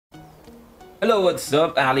Hello, what's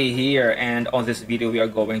up? Ali here, and on this video we are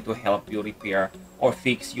going to help you repair or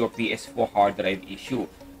fix your PS4 hard drive issue.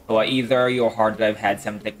 So either your hard drive had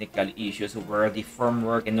some technical issues where the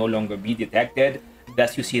firmware can no longer be detected,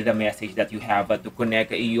 thus you see the message that you have to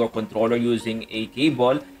connect your controller using a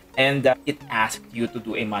cable, and it asked you to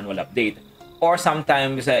do a manual update. Or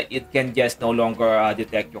sometimes it can just no longer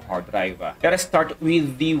detect your hard drive. Let us start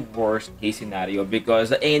with the worst case scenario,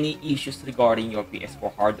 because any issues regarding your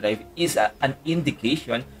PS4 hard drive is an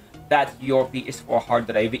indication that your PS4 hard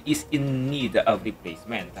drive is in need of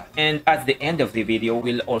replacement. And at the end of the video,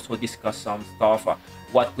 we'll also discuss some stuff,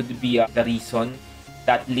 what could be the reason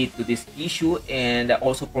that lead to this issue, and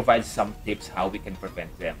also provide some tips how we can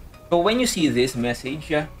prevent them. So when you see this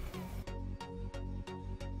message,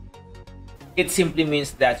 it simply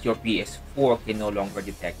means that your PS4 can no longer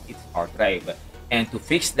detect its hard drive. And to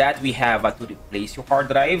fix that, we have to replace your hard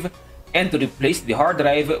drive. And to replace the hard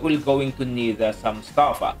drive, we're going to need some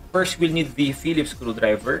stuff. First, we'll need the Phillips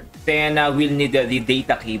screwdriver. Then we'll need the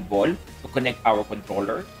data cable to connect our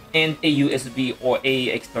controller, and a USB or a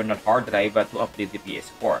external hard drive to update the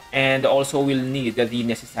PS4. And also we'll need the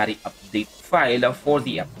necessary update file for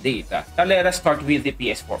the update. Now let us start with the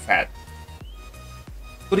PS4 FAT.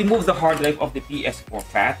 To remove the hard drive of the PS4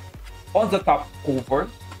 FAT, on the top cover,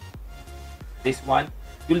 this one,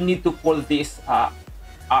 you'll need to pull this up.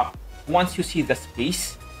 Once you see the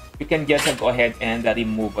space, you can just go ahead and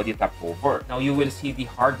remove the top cover. Now you will see the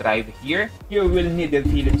hard drive here. Here we'll need the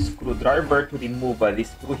Phillips screwdriver to remove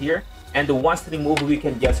this screw here. And once removed, we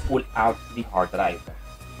can just pull out the hard drive.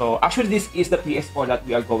 So actually, this is the PS4 that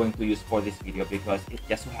we are going to use for this video, because it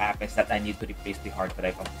just so happens that I need to replace the hard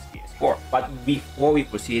drive of this PS4. But before we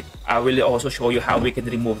proceed, I will also show you how we can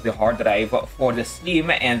remove the hard drive for the Slim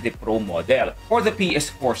and the Pro model. For the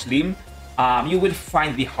PS4 Slim, you will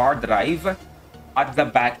find the hard drive at the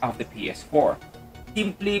back of the PS4.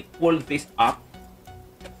 Simply pull this up,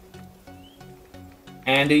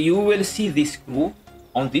 and you will see this screw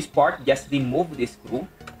on this part. Just remove this screw.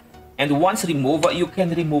 And once removed, you can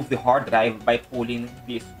remove the hard drive by pulling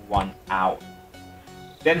this one out.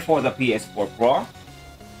 Then for the PS4 Pro,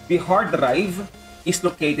 the hard drive is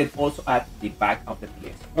located also at the back of the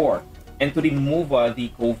PS4. And to remove the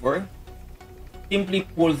cover, simply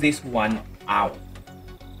pull this one out.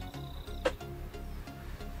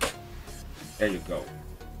 There you go.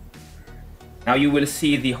 Now you will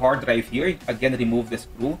see the hard drive here. Again, remove the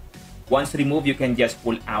screw. Once removed, you can just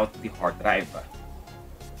pull out the hard drive.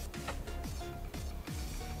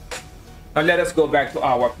 Now let us go back to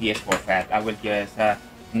our PS4 FAT. I will just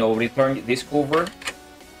return this cover,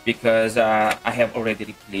 because I have already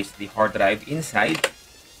replaced the hard drive inside.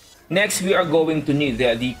 Next, we are going to need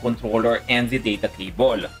the controller and the data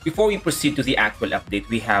cable. Before we proceed to the actual update,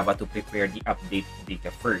 we have to prepare the update data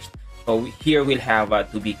first. So here we'll have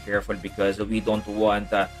to be careful, because we don't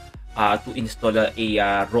want to install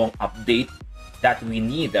a wrong update that we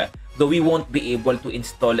need. Though we won't be able to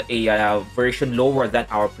install a version lower than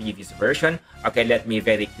our previous version. Okay, let me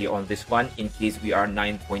very clear on this one. In case we are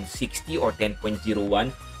 9.60 or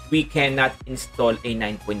 10.01, we cannot install a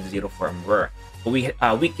 9.0 firmware.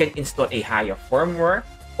 We can install a higher firmware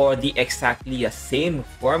or the exactly same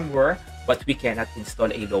firmware, but we cannot install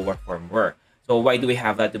a lower firmware. So why do we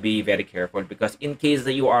have to be very careful? Because in case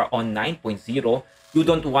that you are on 9.0, you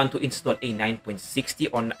don't want to install a 9.60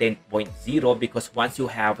 or 10.0, because once you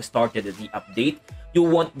have started the update, you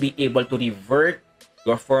won't be able to revert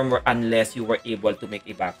your firmware unless you were able to make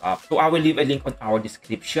a backup. So I will leave a link on our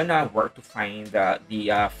description where to find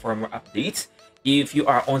the firmware updates. If you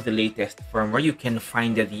are on the latest firmware, you can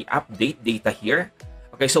find the update data here.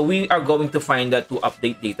 Okay, so we are going to find the two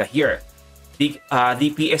update data here. The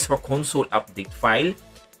PS4 console update file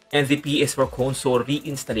and the PS4 console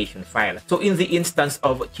reinstallation file. So in the instance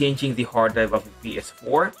of changing the hard drive of the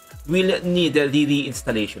PS4, we'll need the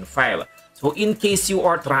reinstallation file. So in case you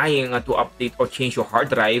are trying to update or change your hard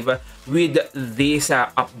drive with this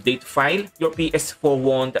update file, your PS4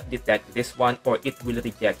 won't detect this one, or it will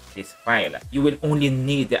reject this file. You will only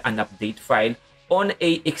need an update file on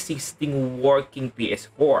a existing working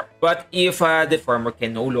PS4. But if the firmware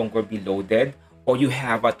can no longer be loaded, or you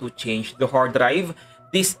have to change the hard drive,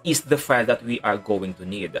 this is the file that we are going to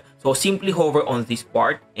need. So simply hover on this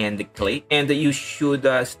part and click, and you should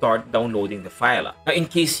start downloading the file. Now, in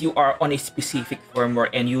case you are on a specific firmware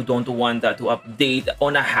and you don't want to update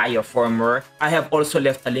on a higher firmware, I have also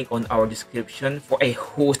left a link on our description for a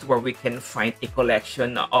host where we can find a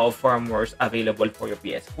collection of firmwares available for your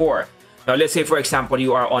PS4. Now, let's say, for example,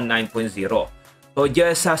 you are on 9.0. So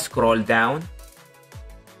just scroll down.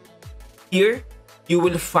 Here, you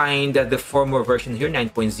will find the firmware version here,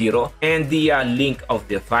 9.0, and the link of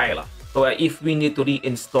the file. So if we need to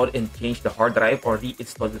reinstall and change the hard drive or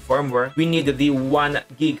reinstall the firmware, we need the 1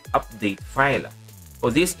 gig update file. So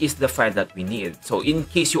this is the file that we need. So in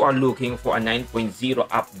case you are looking for a 9.0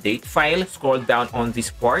 update file, scroll down on this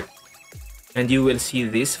part and you will see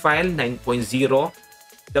this file, 9.0.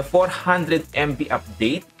 The 400 MB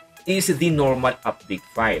update is the normal update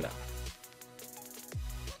file.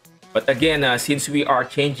 But again, since we are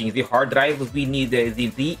changing the hard drive, we need the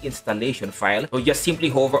reinstallation file. So just simply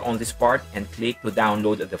hover on this part and click to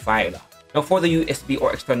download the file. Now for the USB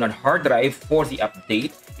or external hard drive, for the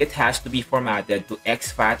update, it has to be formatted to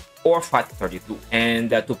exFAT or FAT32. And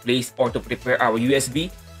to place or to prepare our USB,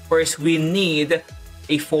 first we need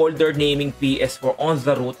a folder naming PS4 on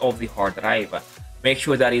the root of the hard drive. Make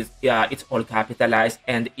sure that it's all capitalized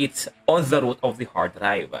and it's on the root of the hard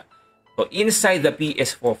drive. So inside the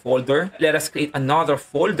PS4 folder, let us create another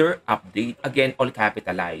folder, update, again all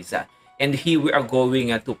capitalized. And here we are going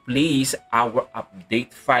to place our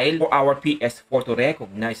update file for our PS4 to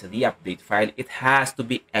recognize the update file. It has to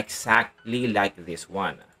be exactly like this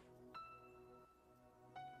one.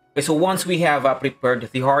 Okay, so once we have prepared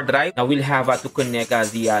the hard drive, now we'll have to connect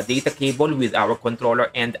the data cable with our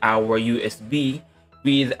controller and our USB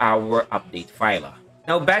with our update file.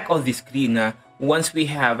 Now back on the screen, once we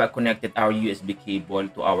have connected our USB cable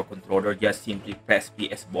to our controller, just simply press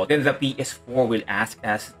PS button. Then the PS4 will ask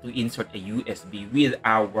us to insert a USB with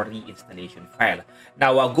our reinstallation file.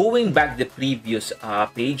 Now going back the previous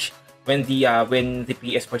page, when the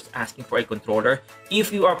PS4 is asking for a controller,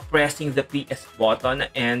 if you are pressing the PS button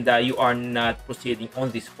and you are not proceeding on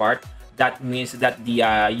this part, that means that the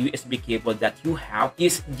USB cable that you have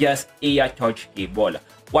is just a charge cable.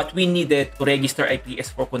 What we needed to register a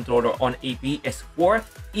PS4 controller on a PS4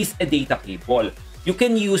 is a data cable. You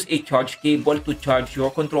can use a charge cable to charge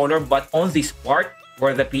your controller, but on this part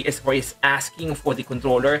where the PS4 is asking for the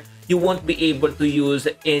controller, you won't be able to use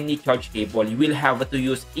any charge cable. You will have to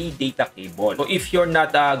use a data cable. So if you're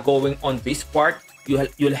not going on this part,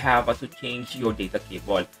 you'll have to change your data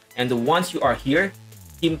cable. And once you are here,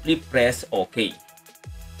 simply press OK.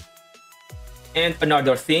 And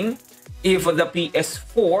another thing, if the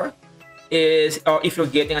PS4 is, or if you're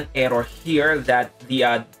getting an error here that the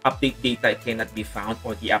update data cannot be found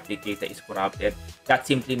or the update data is corrupted, that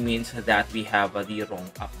simply means that we have the wrong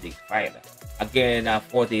update file. Again,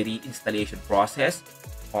 for the reinstallation process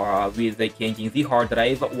or with the changing the hard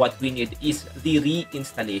drive, what we need is the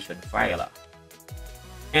reinstallation file.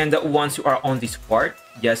 And once you are on this part,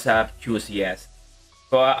 just choose yes.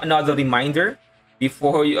 So another reminder,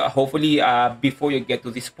 before you before you get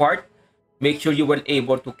to this part, make sure you were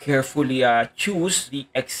able to carefully choose the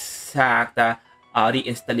exact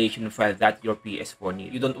reinstallation file that your PS4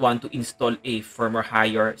 needs. You don't want to install a firmware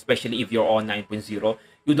higher, especially if you're on 9.0.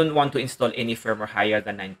 You don't want to install any firmware higher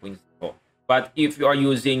than 9.0. But if you are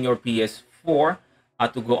using your PS4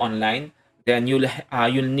 to go online, then you'll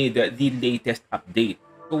need the latest update.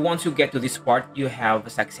 So once you get to this part, you have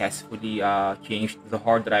successfully changed the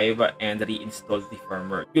hard drive and reinstalled the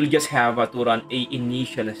firmware. You'll just have to run a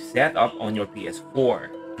initial setup on your PS4.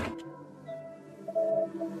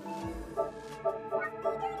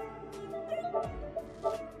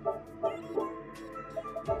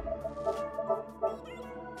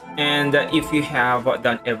 And if you have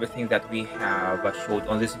done everything that we have showed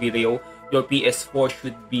on this video, your PS4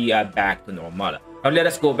 should be back to normal. Now let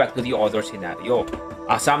us go back to the other scenario.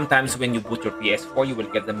 Sometimes when you boot your PS4, you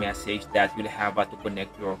will get the message that you'll have to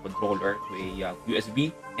connect your controller to a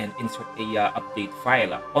USB and insert a update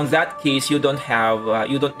file. On that case, you don't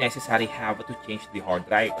necessarily have to change the hard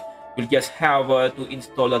drive. You'll just have to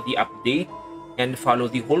install the update and follow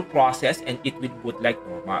the whole process, and it will boot like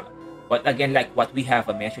normal. But again, like what we have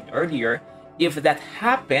mentioned earlier, if that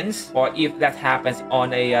happens, or if that happens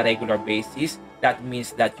on a regular basis, that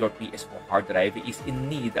means that your PS4 hard drive is in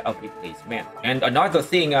need of replacement. And another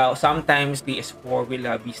thing, sometimes PS4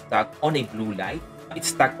 will be stuck on a blue light. It's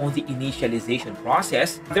stuck on the initialization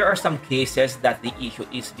process. There are some cases that the issue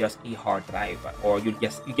is just a hard drive, or you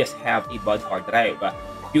just have a bad hard drive.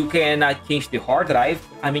 You can change the hard drive.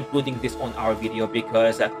 I'm including this on our video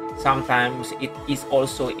because sometimes it is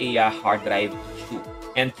also a hard drive issue,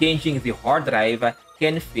 and changing the hard drive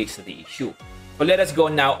can fix the issue. So let us go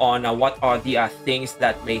now on what are the things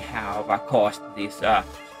that may have caused this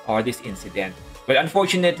this incident. Well,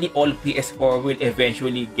 unfortunately, all PS4 will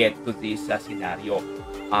eventually get to this scenario.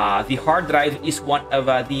 The hard drive is one of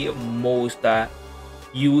the most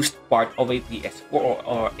used part of a PS4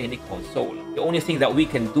 or any console. The only thing that we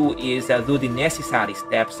can do is do the necessary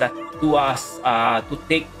steps to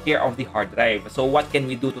take care of the hard drive. So what can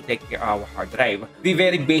we do to take care of our hard drive? The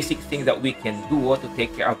very basic thing that we can do to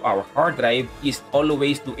take care of our hard drive is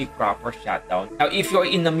always do a proper shutdown. Now, if you're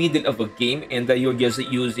in the middle of a game and you're just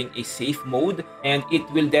using a safe mode, and it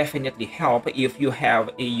will definitely help if you have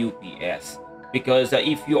a UPS. Because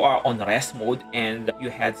if you are on rest mode and you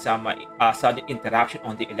had some sudden interruption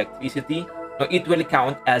on the electricity, so it will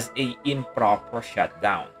count as a improper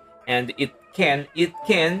shutdown, and it can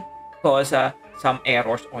cause some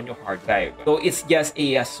errors on your hard drive. So it's just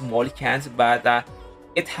a small chance, but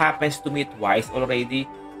it happens to me twice already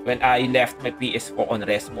when I left my PS4 on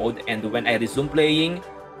rest mode, and when I resumed playing,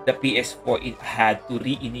 the PS4 it had to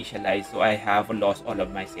reinitialize, so I have lost all of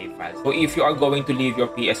my save files. So if you are going to leave your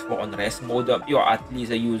PS4 on rest mode, you are at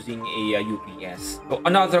least using a UPS. So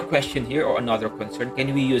another question here, or another concern,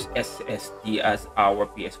 can we use SSD as our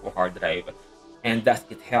PS4 hard drive, and does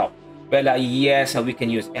it help? Well, yes, we can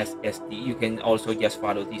use SSD. You can also just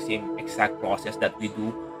follow the same exact process that we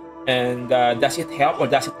do. And does it help, or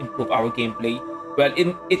does it improve our gameplay? Well,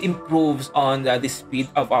 it improves on the speed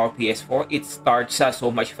of our PS4. It starts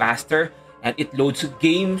so much faster, and it loads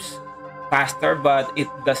games faster, but it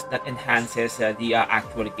does not enhances the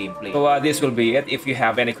actual gameplay. So this will be it. If you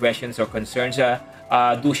have any questions or concerns,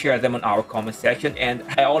 do share them on our comment section, and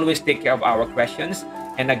I always take care of our questions.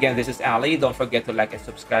 And again, this is Ali. Don't forget to like and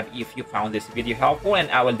subscribe if you found this video helpful,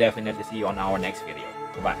 and I will definitely see you on our next video.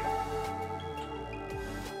 Goodbye.